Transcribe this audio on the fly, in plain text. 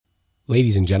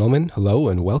Ladies and gentlemen, hello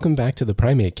and welcome back to the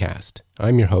Primate Cast.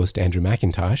 I'm your host, Andrew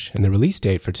McIntosh, and the release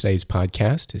date for today's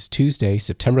podcast is Tuesday,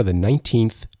 September the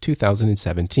 19th,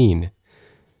 2017.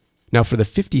 Now, for the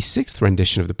 56th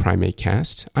rendition of the Primate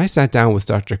Cast, I sat down with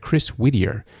Dr. Chris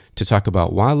Whittier to talk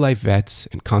about wildlife vets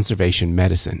and conservation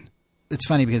medicine. It's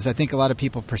funny because I think a lot of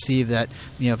people perceive that,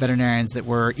 veterinarians, that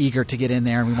we're eager to get in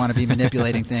there and we want to be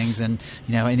manipulating things, and,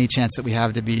 any chance that we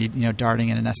have to be, darting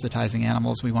and anesthetizing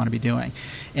animals, we want to be doing.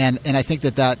 And I think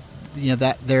that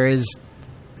there is,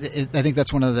 I think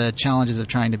that's one of the challenges of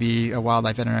trying to be a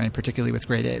wildlife veterinarian, particularly with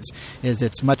great apes, is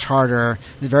it's much harder.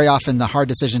 Very often the hard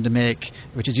decision to make,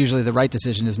 which is usually the right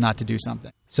decision, is not to do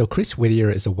something. So Chris Whittier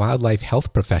is a wildlife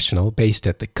health professional based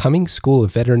at the Cummings School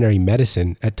of Veterinary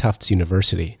Medicine at Tufts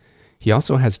University. He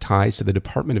also has ties to the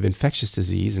Department of Infectious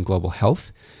Disease and Global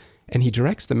Health, and he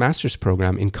directs the master's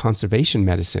program in conservation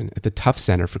medicine at the Tufts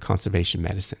Center for Conservation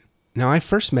Medicine. Now, I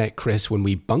first met Chris when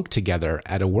we bunked together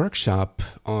at a workshop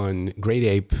on great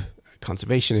ape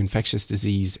conservation, infectious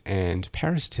disease, and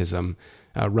parasitism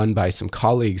run by some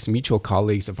colleagues, mutual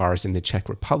colleagues of ours in the Czech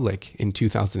Republic in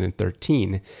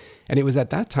 2013. And it was at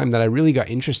that time that I really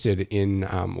got interested in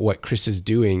what Chris is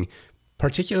doing,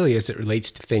 particularly as it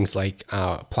relates to things like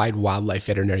applied wildlife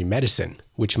veterinary medicine,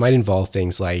 which might involve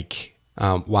things like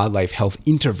wildlife health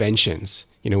interventions,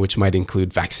 which might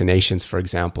include vaccinations, for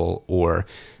example, or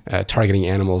targeting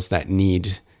animals that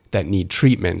need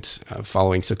treatment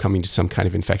following succumbing to some kind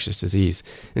of infectious disease.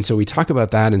 And so we talk about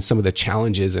that and some of the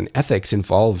challenges and ethics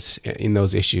involved in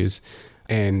those issues.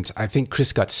 And I think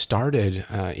Chris got started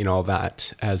in all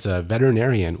that as a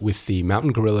veterinarian with the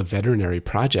Mountain Gorilla Veterinary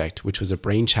Project, which was a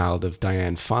brainchild of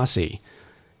Diane Fossey.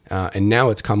 And now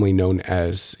it's commonly known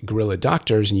as Gorilla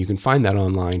Doctors, and you can find that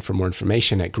online for more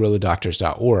information at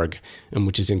gorilladoctors.org,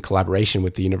 which is in collaboration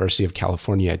with the University of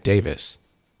California at Davis.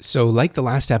 So like the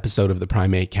last episode of the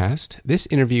Primate Cast, this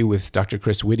interview with Dr.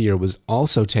 Chris Whittier was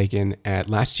also taken at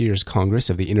last year's Congress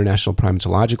of the International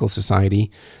Primatological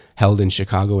Society, held in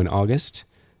Chicago in August.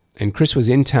 And Chris was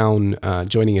in town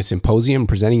joining a symposium,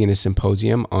 presenting in a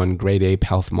symposium on great ape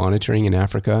health monitoring in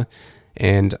Africa.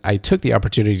 And I took the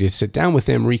opportunity to sit down with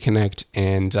him, reconnect,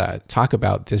 and talk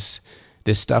about this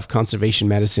stuff, conservation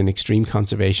medicine, extreme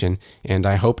conservation. And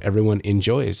I hope everyone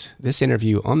enjoys this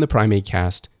interview on the Primate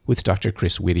Cast with Dr.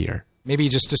 Chris Whittier. Maybe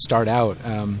just to start out,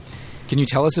 can you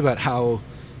tell us about how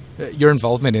your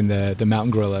involvement in the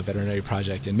Mountain Gorilla Veterinary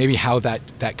Project and maybe how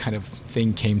that kind of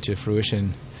thing came to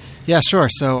fruition? Yeah, sure.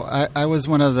 So I was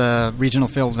one of the regional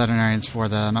field veterinarians for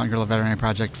the Mountain Gorilla Veterinary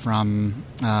Project from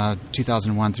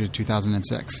 2001 through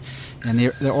 2006. And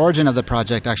the origin of the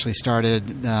project actually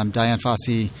started, Diane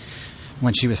Fossey,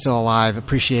 when she was still alive,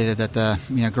 appreciated that the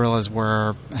gorillas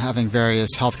were having various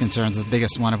health concerns, the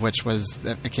biggest one of which was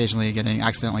occasionally getting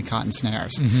accidentally caught in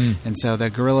snares. Mm-hmm. And so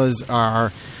the gorillas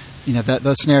are,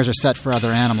 those snares are set for other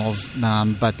animals,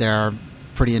 but they're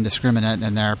pretty indiscriminate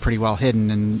and they're pretty well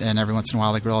hidden, and every once in a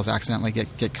while the gorillas accidentally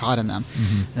get caught in them.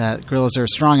 Mm-hmm. Gorillas are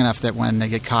strong enough that when they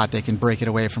get caught they can break it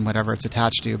away from whatever it's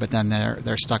attached to, but then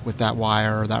they're stuck with that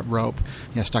wire or that rope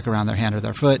stuck around their hand or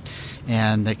their foot,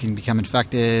 and they can become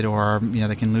infected, or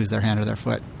they can lose their hand or their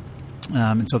foot.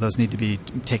 And so those need to be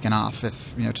taken off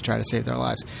to try to save their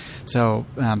lives. So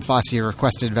Fossey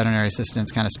requested veterinary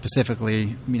assistance kind of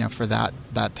specifically, for that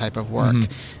type of work.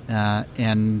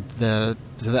 Mm-hmm.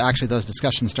 Actually those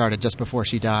discussions started just before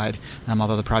she died,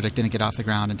 although the project didn't get off the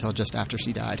ground until just after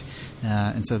she died.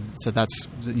 And so that's,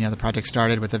 the project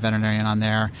started with a veterinarian on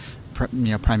there,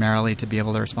 primarily to be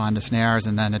able to respond to snares,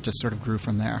 and then it just sort of grew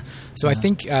from there. So I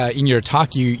think in your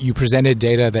talk you presented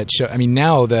data that show,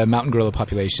 now the mountain gorilla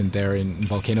population there in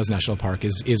Volcanoes National Park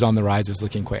is on the rise, is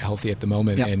looking quite healthy at the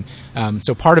moment. Yep. And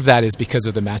so part of that is because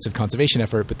of the massive conservation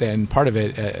effort, but then part of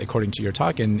it, according to your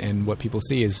talk and what people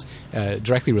see, is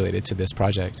directly related to this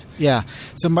project. Yeah.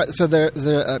 So there's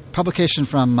a publication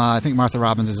from, I think Martha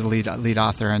Robbins is the lead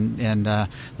author, and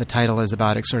the title is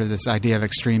about sort of this idea of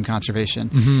extreme conservation.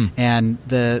 Mm-hmm. And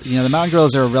the mountain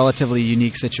gorillas are a relatively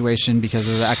unique situation because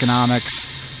of the economics,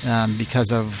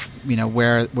 because of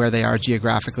where they are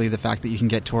geographically, the fact that you can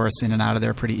get tourists in and out of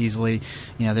there pretty easily.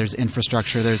 There's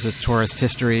infrastructure, there's a tourist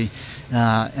history,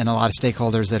 and a lot of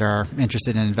stakeholders that are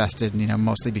interested and invested.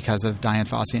 Mostly because of Diane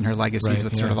Fossey and her legacies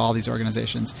with sort of all these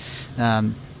organizations.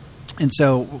 And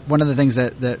so one of the things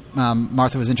that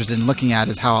Martha was interested in looking at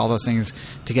is how all those things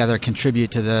together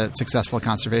contribute to the successful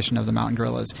conservation of the mountain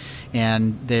gorillas.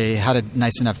 And they had a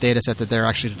nice enough data set that they're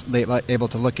actually able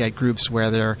to look at groups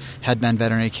where there had been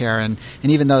veterinary care. And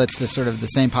even though it's the sort of the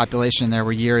same population, there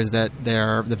were years that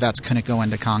the vets couldn't go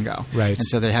into Congo. Right. And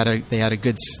so they had a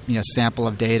good sample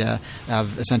of data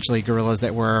of essentially gorillas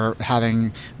that were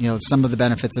having some of the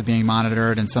benefits of being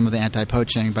monitored and some of the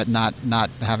anti-poaching, but not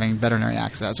having veterinary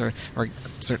access or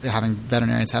having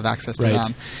veterinarians have access to them.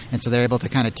 And so they're able to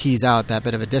kind of tease out that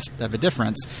bit of a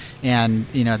difference. And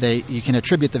you can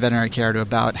attribute the veterinary care to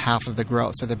about half of the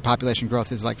growth. So the population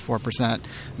growth is like 4%,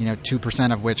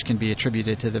 2% of which can be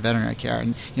attributed to the veterinary care.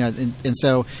 And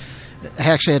so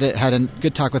I actually had a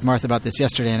good talk with Martha about this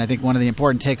yesterday, and I think one of the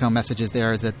important take-home messages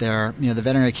there is that the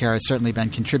veterinary care has certainly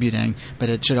been contributing, but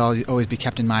it should always be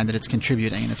kept in mind that it's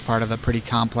contributing, and it's part of a pretty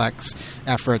complex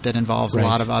effort that involves a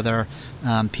lot of other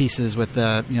pieces with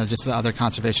just the other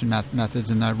conservation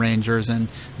methods and the rangers and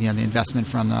the investment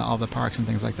from all the parks and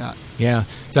things like that. Yeah.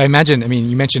 So I imagine,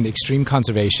 you mentioned extreme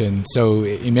conservation, so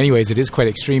in many ways it is quite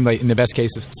extreme. Like in the best case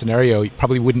scenario, you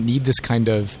probably wouldn't need this kind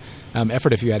of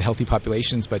effort if you had healthy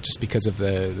populations, but just because of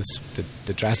the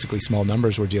drastically small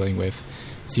numbers we're dealing with,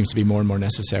 it seems to be more and more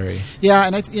necessary. Yeah,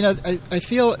 and I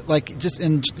feel like just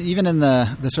even in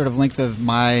the sort of length of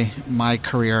my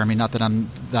career, not that I'm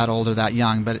that old or that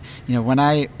young, but when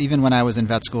I was in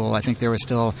vet school, I think there was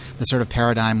still the sort of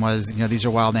paradigm was these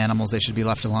are wild animals, they should be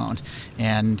left alone,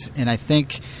 and I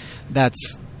think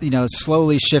that's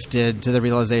slowly shifted to the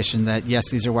realization that,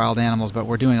 yes, these are wild animals, but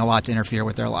we're doing a lot to interfere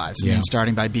with their lives.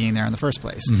 Starting by being there in the first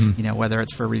place, whether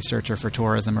it's for research or for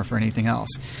tourism or for anything else.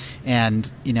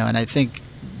 And I think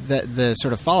that the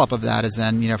sort of follow-up of that is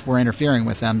then, if we're interfering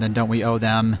with them, then don't we owe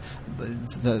them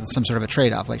some sort of a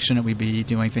trade-off? Like, shouldn't we be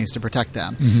doing things to protect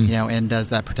them? And does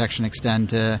that protection extend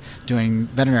to doing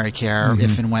veterinary care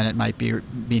if and when it might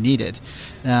be needed?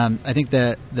 I think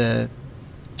that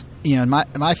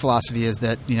my philosophy is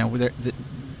that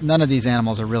none of these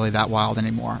animals are really that wild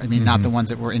anymore. Not the ones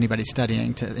that we're anybody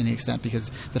studying to any extent,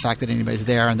 because the fact that anybody's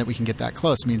there and that we can get that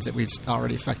close means that we've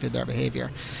already affected their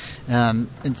behavior.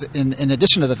 In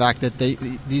addition to the fact that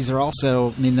these are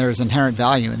also, there's inherent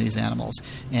value in these animals,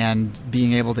 and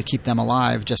being able to keep them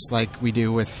alive just like we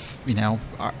do with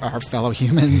our fellow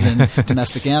humans and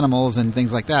domestic animals and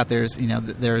things like that. There's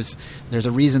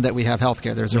a reason that we have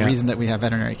healthcare. There's a reason that we have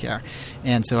veterinary care,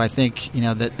 and so I think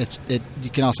that you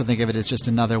can also think of it as just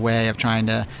another way of trying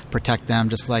to protect them,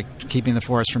 just like keeping the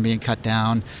forest from being cut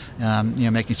down,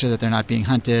 making sure that they're not being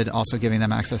hunted, also giving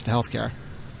them access to healthcare.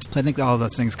 So I think all of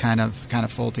those things kind of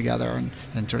fold together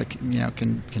and sort of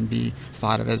can be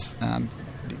thought of as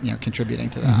contributing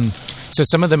to that. So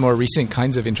some of the more recent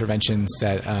kinds of interventions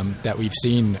that we've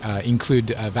seen include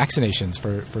vaccinations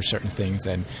for certain things,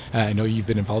 and I know you've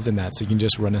been involved in that. So you can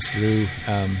just run us through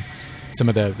some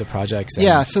of the projects.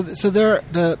 So the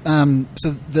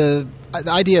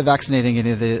idea of vaccinating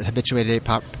any of the habituated ape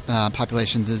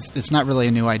populations it's not really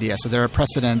a new idea. So there are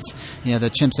precedents. The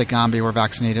chimps at Gombe were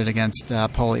vaccinated against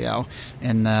polio,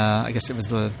 and I guess it was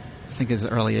the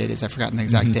early 80s. I've forgotten the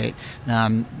exact date.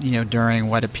 During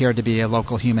what appeared to be a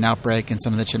local human outbreak, and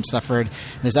some of the chimps suffered.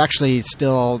 There's actually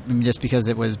still, just because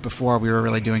it was before we were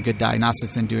really doing good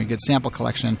diagnostics and doing good sample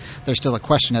collection, there's still a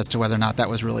question as to whether or not that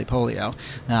was really polio.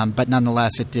 But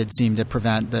nonetheless, it did seem to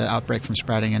prevent the outbreak from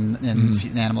spreading and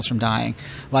animals from dying.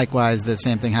 Likewise, the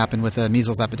same thing happened with the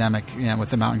measles epidemic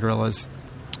with the mountain gorillas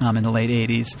in the late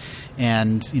 80s,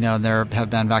 and there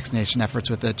have been vaccination efforts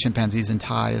with the chimpanzees in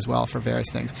Thai as well for various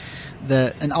things.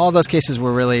 And all of those cases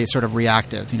were really sort of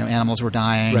reactive. Animals were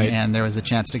dying, and there was a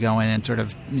chance to go in and sort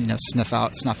of snuff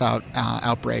out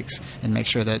outbreaks and make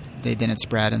sure that they didn't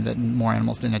spread and that more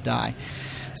animals didn't die.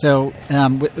 So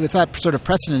with that sort of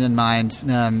precedent in mind,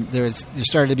 there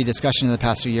started to be discussion in the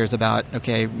past few years about,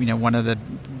 one of the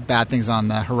bad things on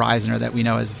the horizon, or that we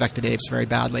know has affected apes very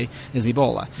badly, is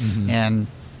Ebola. And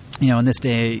in this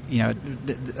day, I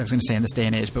was going to say in this day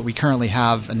and age, but we currently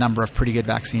have a number of pretty good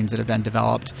vaccines that have been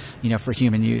developed, for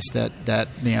human use that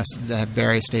have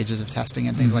various stages of testing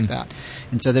and things like that.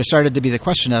 And so there started to be the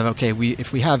question of,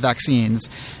 if we have vaccines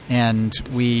and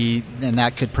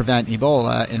that could prevent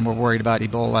Ebola, and we're worried about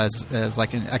Ebola as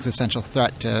like an existential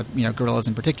threat to, gorillas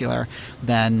in particular,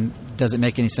 then does it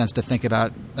make any sense to think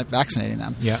about vaccinating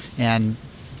them? Yeah. And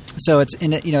so it's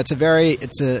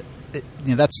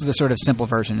that's the sort of simple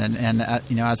version. And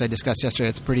as I discussed yesterday,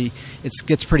 it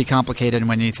gets pretty complicated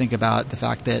when you think about the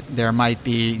fact that there might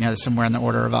be somewhere in the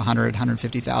order of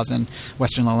 150,000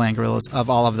 Western lowland gorillas. Of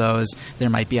all of those, there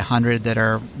might be 100 that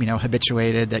are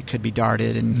habituated, that could be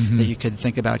darted, and that you could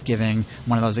think about giving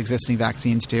one of those existing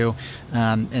vaccines to.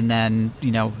 And then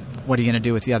what are you going to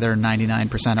do with the other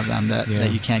 99% of them that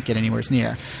you can't get anywhere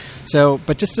near? So,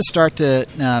 but just to start to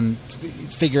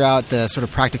figure out the sort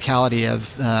of practicality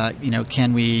of,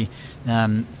 could we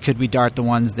dart the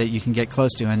ones that you can get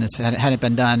close to? And this hadn't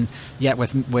been done yet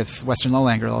with Western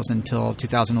lowland gorillas until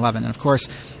 2011. And of course,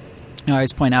 I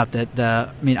always point out that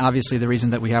obviously the reason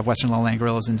that we have Western lowland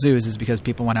gorillas in zoos is because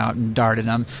people went out and darted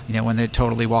them, when they're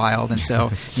totally wild. And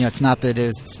so, it's not that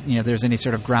there's any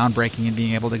sort of groundbreaking in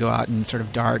being able to go out and sort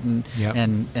of dart and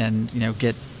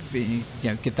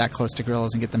get that close to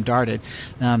gorillas and get them darted.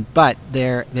 But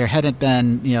there hadn't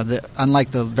been, unlike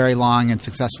the very long and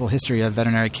successful history of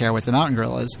veterinary care with the mountain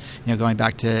gorillas, going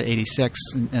back to '86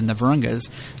 and the Virungas.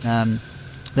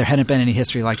 There hadn't been any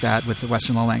history like that with the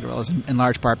Western lowland gorillas, in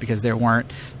large part because there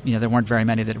weren't very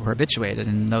many that were habituated,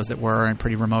 and those that were in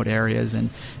pretty remote areas. And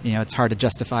it's hard to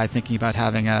justify thinking about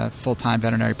having a full-time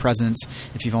veterinary presence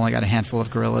if you've only got a handful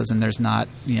of gorillas and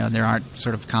there aren't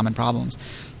sort of common problems.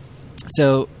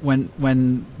 So when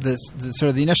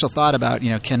the initial thought about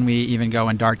can we even go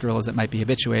and dart gorillas that might be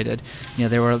habituated,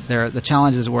 the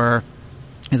challenges were.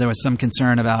 There was some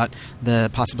concern about the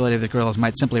possibility that gorillas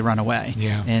might simply run away.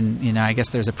 Yeah. And, I guess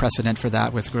there's a precedent for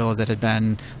that with gorillas that had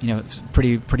been,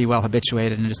 pretty well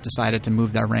habituated and just decided to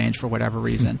move their range for whatever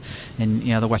reason. And,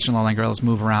 the Western lowland gorillas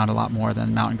move around a lot more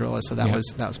than mountain gorillas, so that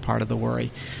was part of the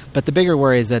worry. But the bigger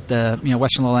worry is that the,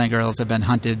 Western lowland gorillas have been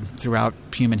hunted throughout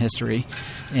human history.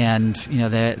 And,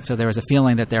 so there was a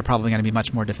feeling that they're probably going to be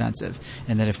much more defensive.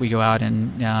 And that if we go out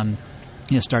and,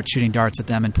 start shooting darts at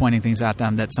them and pointing things at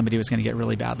them, that somebody was going to get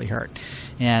really badly hurt.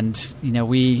 And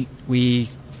we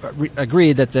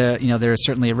agreed that there is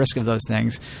certainly a risk of those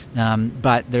things,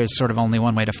 but there's sort of only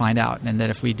one way to find out, and that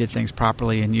if we did things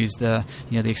properly and used the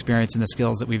experience and the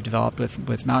skills that we've developed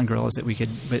with mountain gorillas, that we could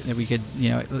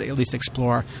at least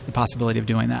explore the possibility of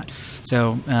doing that.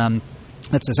 So.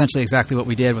 That's essentially exactly what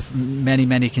we did with many,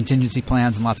 many contingency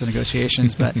plans and lots of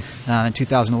negotiations. But in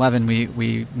 2011,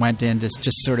 we went in to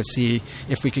just sort of see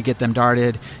if we could get them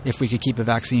darted, if we could keep a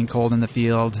vaccine cold in the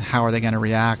field, how are they going to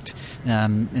react.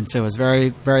 And so it was a very,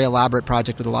 very elaborate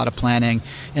project with a lot of planning.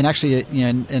 And actually,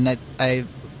 I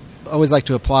always like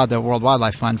to applaud the World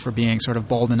Wildlife Fund for being sort of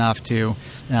bold enough to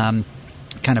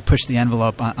kind of push the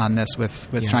envelope on this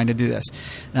with trying to do this.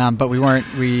 But we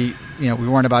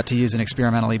weren't about to use an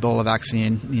experimental Ebola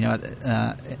vaccine,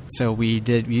 so we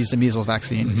used a measles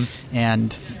vaccine,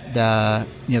 and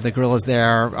the gorillas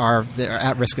they're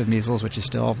at risk of measles, which is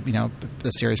still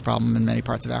a serious problem in many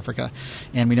parts of Africa,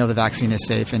 and we know the vaccine is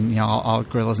safe, and all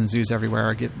gorillas in zoos everywhere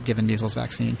are given measles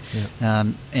vaccine.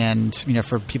 And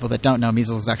for people that don't know,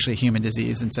 measles is actually a human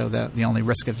disease, and so the only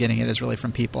risk of getting it is really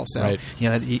from people. So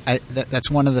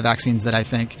that's one of the vaccines that I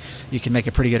think you can make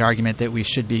a pretty good argument that we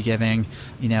should be giving.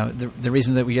 The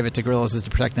reason that we give it to gorillas is to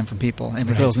protect them from people and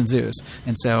gorillas in zoos,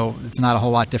 and so it's not a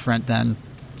whole lot different than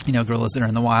gorillas that are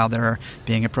in the wild that are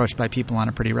being approached by people on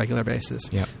a pretty regular basis.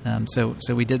 So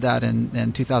we did that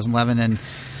in 2011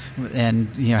 and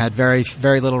had very,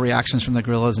 very little reactions from the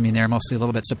gorillas. I mean, they're mostly a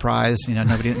little bit surprised.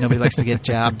 Nobody likes to get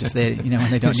jabbed if they when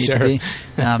they don't need to be.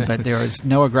 But there was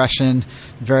no aggression.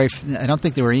 I don't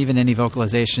think there were even any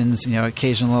vocalizations.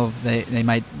 Occasionally they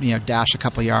might dash a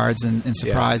couple yards in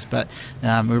surprise, but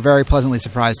we were very pleasantly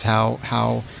surprised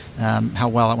how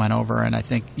well it went over. And I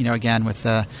think again with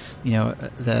the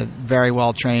very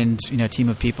well trained team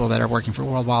of people that are working for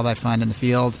World Wildlife Fund in the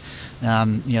field,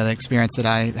 the experience that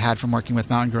I had from working with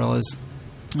mountain gorillas,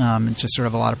 and just sort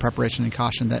of a lot of preparation and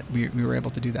caution that we were able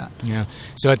to do that. Yeah.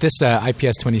 So at this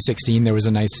IPS 2016, there was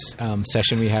a nice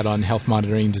session we had on health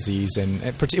monitoring disease, and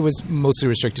it was mostly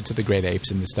restricted to the great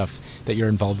apes and the stuff that you're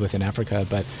involved with in Africa.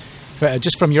 But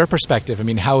just from your perspective, I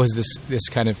mean, how has this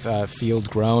kind of field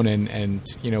grown, and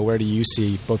where do you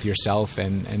see both yourself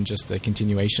and just the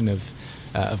continuation of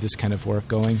this kind of work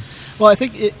going? Well, I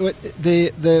think I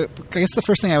guess the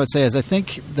first thing I would say is I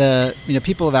think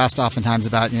people have asked oftentimes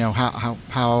about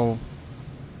how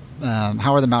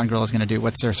how are the mountain gorillas going to do?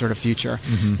 What's their sort of future?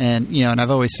 And and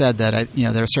I've always said that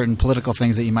there are certain political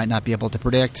things that you might not be able to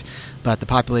predict, but the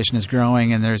population is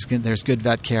growing, and there's good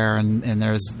vet care, and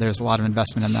there's a lot of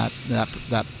investment in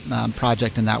that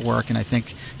project and that work. And I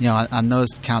think on those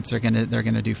counts they're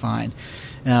going to do fine.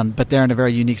 But they're in a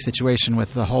very unique situation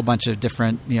with a whole bunch of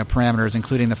different parameters,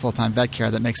 including the full-time vet care,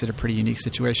 that makes it a pretty unique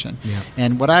situation. Yeah.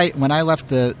 And when I left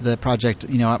the project,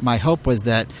 my hope was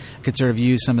that I could sort of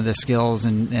use some of the skills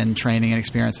and training and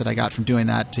experience that I got from doing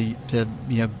that to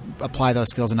apply those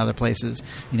skills in other places,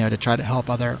 to try to help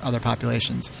other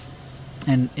populations.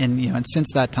 And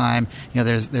since that time,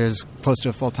 there's close to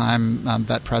a full-time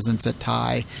vet presence at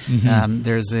Thai.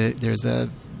 There's a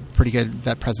pretty good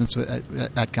vet presence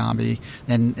at Gombe,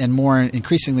 and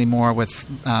increasingly more with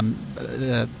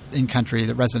in-country,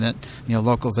 the resident,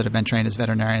 locals that have been trained as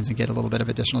veterinarians and get a little bit of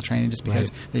additional training just because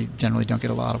they generally don't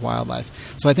get a lot of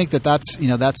wildlife. So I think that's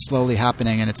slowly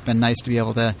happening, and it's been nice to be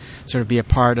able to sort of be a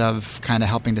part of kind of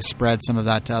helping to spread some of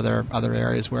that to other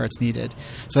areas where it's needed.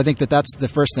 So I think that's the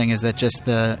first thing, is that just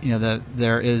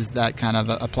there is that kind of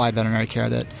applied veterinary care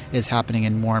that is happening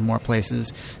in more and more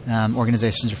places.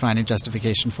 Organizations are finding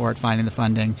justification for it, finding the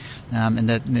funding, and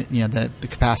that the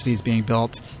capacity is being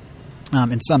built.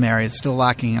 In some areas, still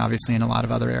lacking obviously in a lot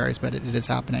of other areas, but it is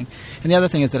happening. And the other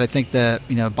thing is that I think that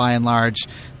by and large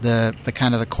the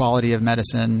kind of the quality of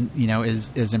medicine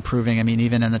is improving. I mean,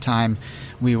 even in the time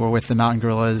we were with the mountain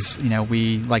gorillas,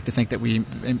 we like to think that we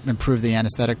improved the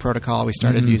anesthetic protocol. We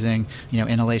started using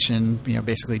inhalation,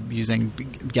 basically using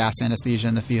gas anesthesia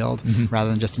in the field rather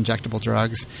than just injectable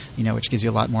drugs, which gives you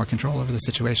a lot more control over the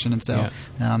situation. And so.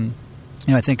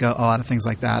 I think a lot of things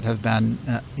like that have been,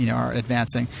 are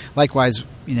advancing. Likewise,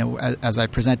 as I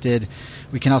presented,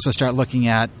 we can also start looking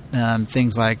at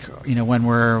things like,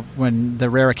 when the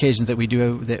rare occasions that we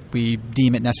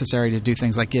deem it necessary to do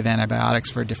things like give antibiotics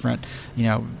for different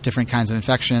kinds of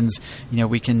infections.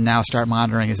 We can now start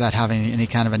monitoring, is that having any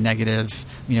kind of a negative,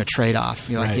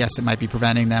 trade-off? Yes, it might be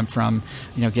preventing them from,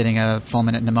 getting a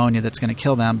fulminant pneumonia that's going to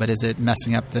kill them, but is it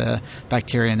messing up the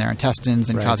bacteria in their intestines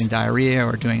and causing diarrhea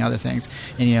or doing other things?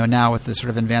 And now with the sort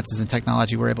of advances in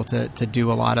technology, we're able to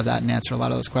do a lot of that and answer a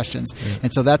lot of those questions. Yeah.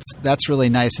 And so that's really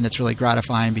nice, and it's really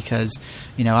gratifying because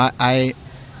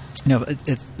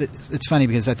it's funny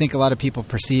because I think a lot of people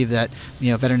perceive that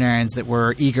veterinarians, that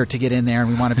we're eager to get in there and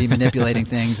we want to be manipulating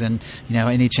things, and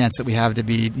any chance that we have to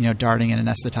be darting and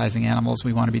anesthetizing animals,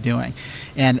 we want to be doing.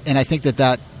 And I think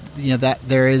that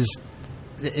there is.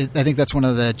 I think that's one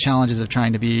of the challenges of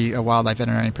trying to be a wildlife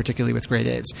veterinarian, particularly with great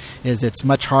apes, is it's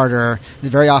much harder.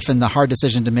 Very often the hard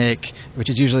decision to make, which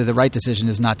is usually the right decision,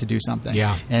 is not to do something.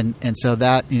 Yeah. And so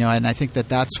that, and I think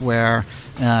that's where,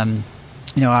 by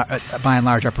and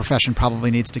large, our profession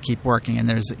probably needs to keep working. And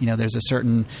there's a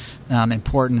certain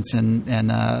importance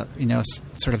and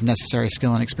sort of necessary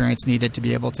skill and experience needed to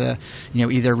be able to,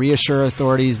 either reassure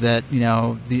authorities that,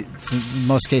 in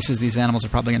most cases these animals are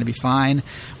probably going to be fine,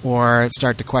 or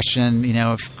start to question,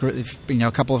 if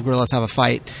a couple of gorillas have a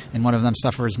fight and one of them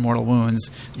suffers mortal wounds,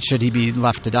 should he be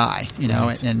left to die?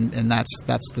 Right. And that's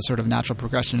the sort of natural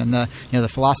progression. And the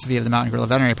philosophy of the Mountain Gorilla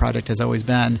Veterinary Project has always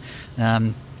been,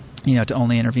 to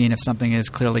only intervene if something is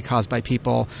clearly caused by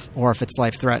people or if it's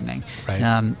life-threatening. Right.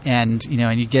 And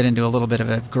you get into a little bit of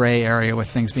a gray area with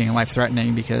things being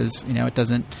life-threatening because, it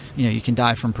doesn't, you can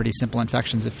die from pretty simple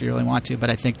infections if you really want to. But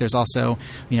I think there's also,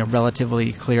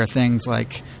 relatively clear things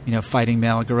like, fighting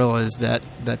male gorillas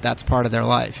that's part of their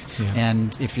life. Yeah.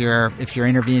 And if you're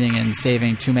intervening and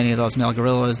saving too many of those male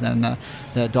gorillas, then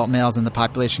the adult males in the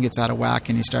population gets out of whack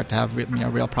and you start to have,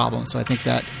 real problems. So I think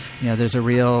that, there's a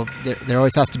real, there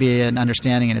always has to be an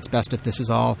understanding, and it's best if this is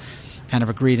all kind of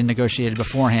agreed and negotiated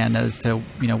beforehand as to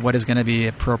what is going to be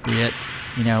appropriate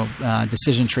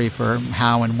decision tree for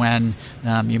how and when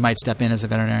you might step in as a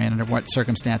veterinarian, under what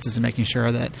circumstances, and making sure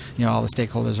that all the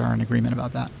stakeholders are in agreement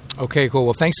about that. Okay, cool.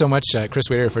 Well, thanks so much, Chris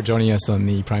Whittier, for joining us on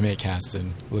the Primate Cast,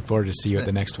 and look forward to see you at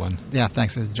the next one. Yeah,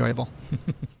 thanks. It was enjoyable.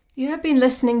 You have been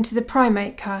listening to the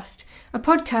Primate Cast, a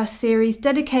podcast series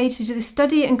dedicated to the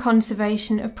study and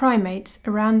conservation of primates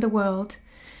around the world.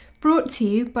 Brought to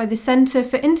you by the Centre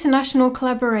for International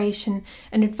Collaboration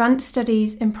and Advanced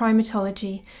Studies in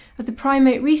Primatology of the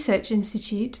Primate Research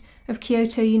Institute of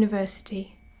Kyoto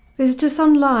University. Visit us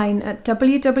online at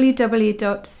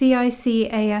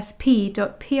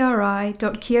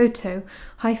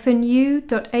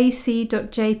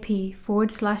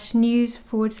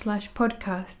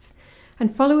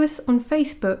and follow us on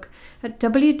Facebook at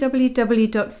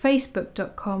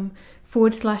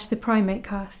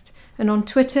www.facebook.com/theprimatecast and on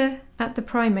Twitter at The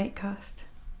Primate Cast.